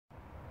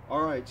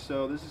Alright,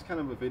 so this is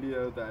kind of a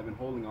video that I've been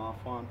holding off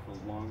on for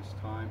the longest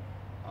time.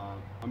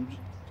 I'm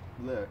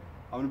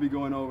going to be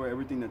going over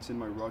everything that's in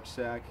my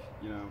rucksack,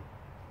 you know,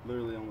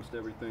 literally almost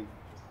everything.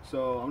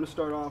 So I'm going to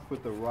start off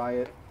with the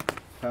Riot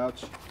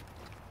pouch.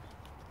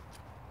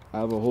 I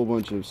have a whole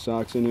bunch of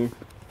socks in here.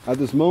 At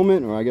this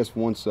moment, or I guess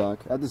one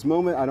sock, at this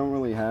moment I don't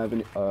really have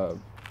any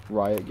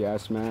Riot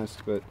gas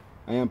mask, but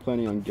I am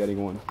planning on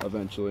getting one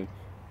eventually.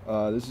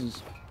 This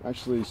is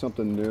actually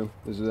something new.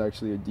 This is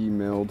actually a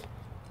demilled.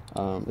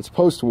 It's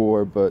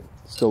post-war, but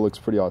still looks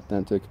pretty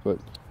authentic. But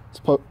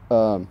it's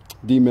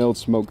demilled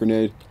smoke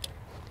grenade.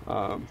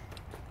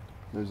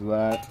 There's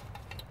that.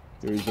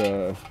 There's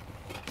a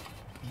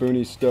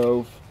Booney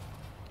stove.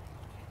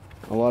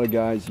 A lot of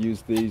guys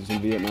use these in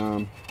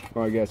Vietnam,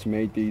 or I guess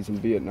made these in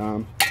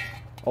Vietnam.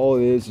 All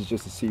it is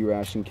just a sea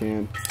ration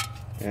can,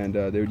 and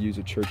they would use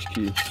a church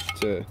key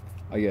to,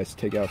 I guess,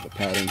 take out the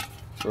pattern,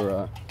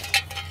 or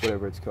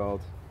whatever it's called.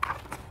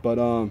 But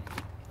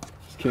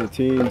there's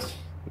canteens.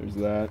 There's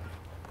that.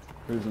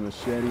 There's a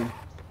machete.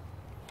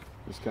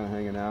 Just kind of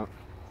hanging out.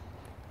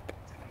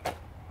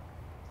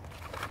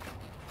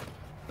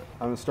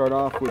 I'm going to start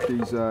off with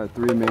these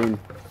three main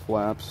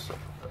flaps.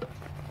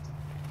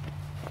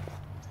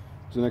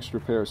 There's an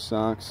extra pair of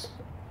socks.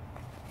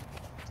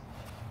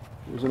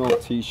 There's an old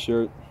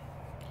t-shirt.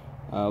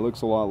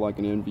 Looks a lot like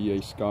an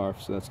NBA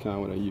scarf, so that's kind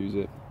of what I use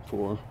it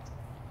for.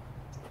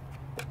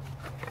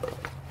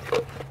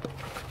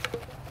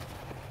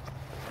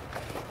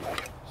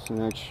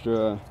 An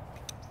extra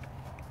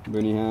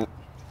beanie hat.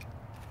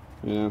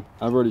 Yeah,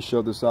 I've already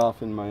showed this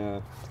off in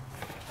my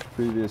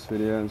previous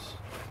videos.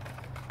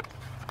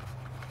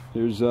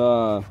 Here's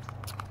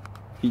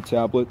heat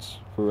tablets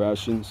for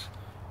rations.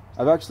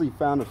 I've actually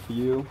found a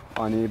few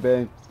on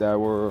eBay that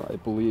were, I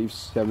believe,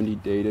 70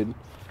 dated,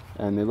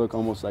 and they look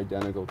almost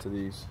identical to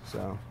these.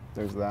 So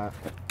there's that.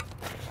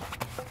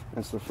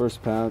 That's the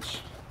first pouch.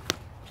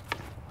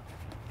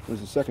 There's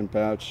the second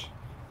pouch.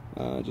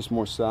 Just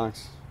more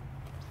socks.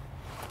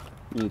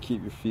 You need to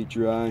keep your feet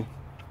dry.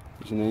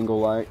 There's an angle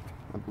light,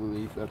 I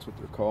believe that's what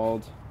they're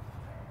called.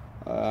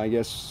 I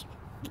guess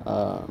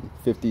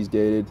 50s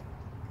dated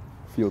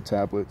field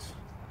tablets.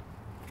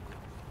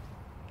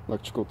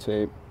 Electrical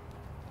tape.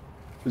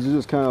 This is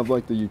just kind of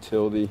like the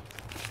utility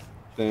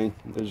thing.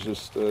 There's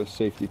just a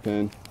safety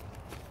pin,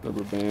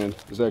 rubber band.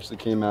 This actually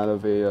came out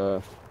of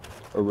a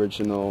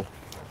original,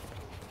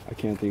 I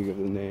can't think of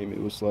the name.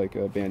 It was like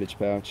a bandage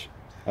pouch.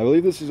 I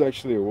believe this is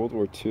actually a World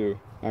War II.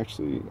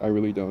 Actually, I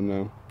really don't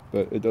know.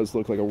 But it does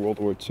look like a World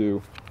War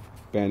II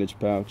bandage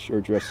pouch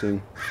or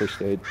dressing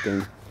first aid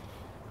thing.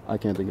 I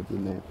can't think of the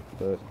name,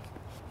 but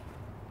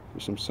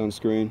there's some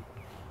sunscreen.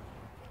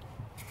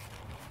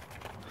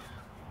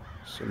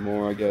 Some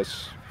more, I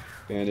guess,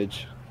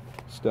 bandage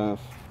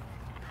stuff.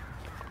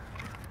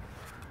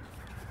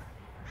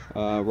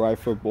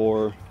 Rifle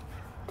bore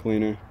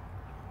cleaner,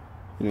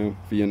 you know,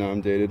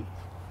 Vietnam dated.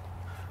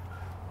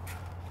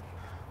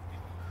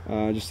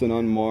 Just an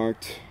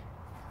unmarked,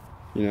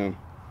 you know,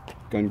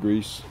 gun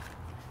grease,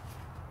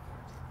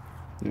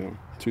 you know,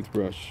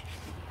 toothbrush,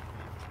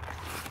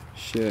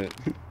 shit,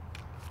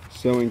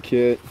 sewing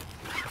kit,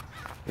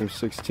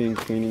 M16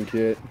 cleaning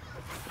kit,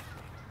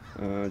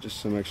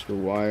 just some extra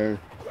wire,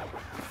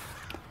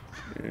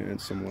 and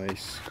some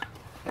lace.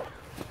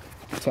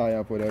 Tie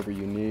up whatever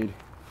you need.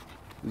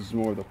 This is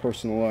more of the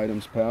personal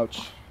items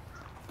pouch.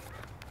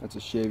 That's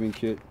a shaving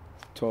kit,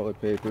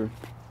 toilet paper.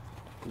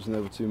 There's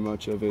never too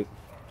much of it.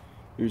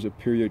 Here's a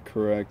period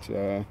correct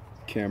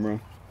camera.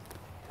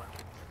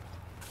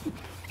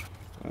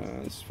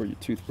 This is for your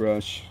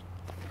toothbrush.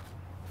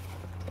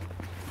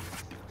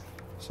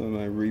 Some of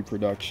my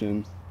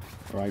reproduction,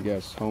 or I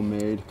guess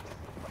homemade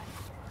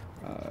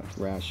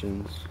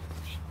rations.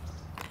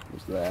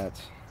 There's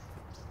that.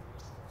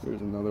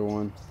 There's another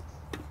one.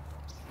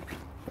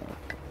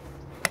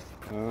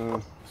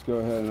 Let's go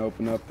ahead and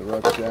open up the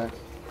rucksack.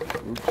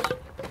 Oops.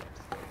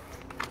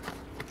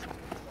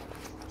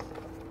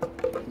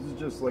 This is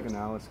just like an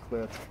Alice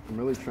clip. I'm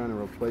really trying to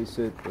replace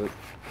it, but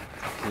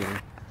you know.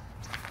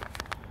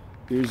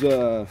 Here's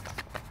a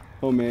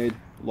homemade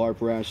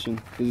LARP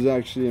ration. This is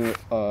actually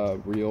a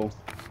real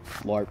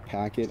LARP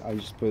packet. I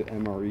just put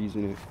MREs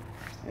in it,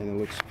 and it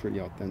looks pretty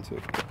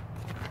authentic.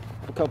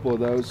 A couple of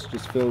those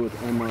just filled with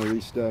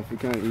MRE stuff. We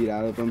kind of eat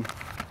out of them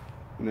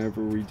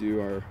whenever we do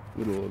our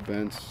little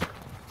events.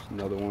 There's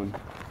another one.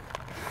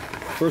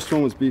 First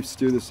one was beef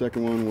stew. The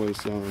second one was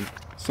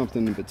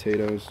something in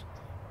potatoes.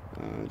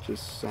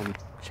 Just some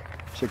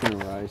chicken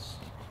and rice.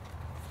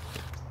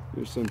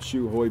 There's some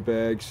chew hoy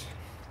bags.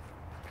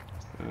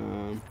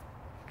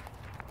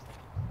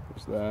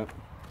 There's that.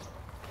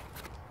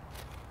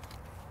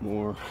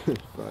 More,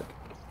 fuck.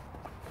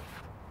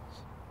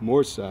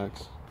 More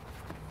socks.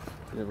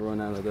 Never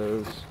run out of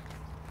those.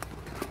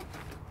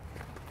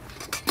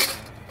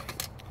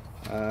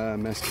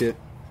 Mess kit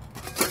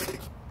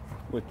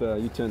with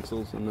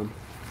utensils in them.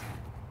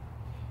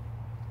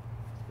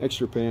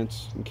 Extra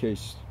pants in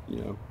case, you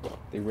know,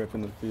 they rip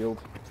in the field.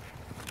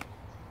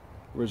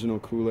 Original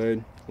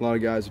Kool-Aid. A lot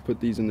of guys put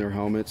these in their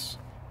helmets,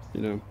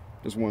 you know,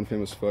 There's one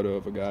famous photo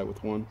of a guy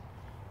with one.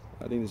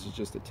 I think this is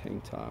just a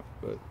tank top,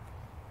 but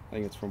I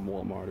think it's from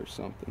Walmart or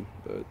something.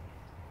 But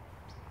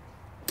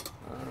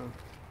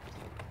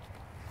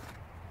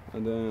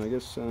and then I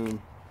guess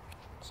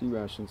sea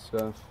ration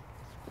stuff.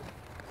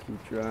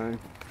 Keep dry.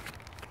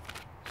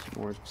 Some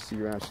more sea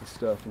ration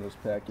stuff in those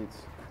packets.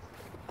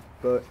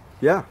 But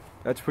yeah,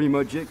 that's pretty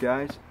much it,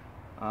 guys.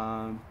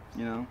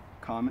 You know,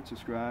 comment,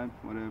 subscribe,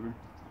 whatever.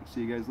 I'll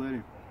see you guys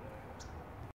later.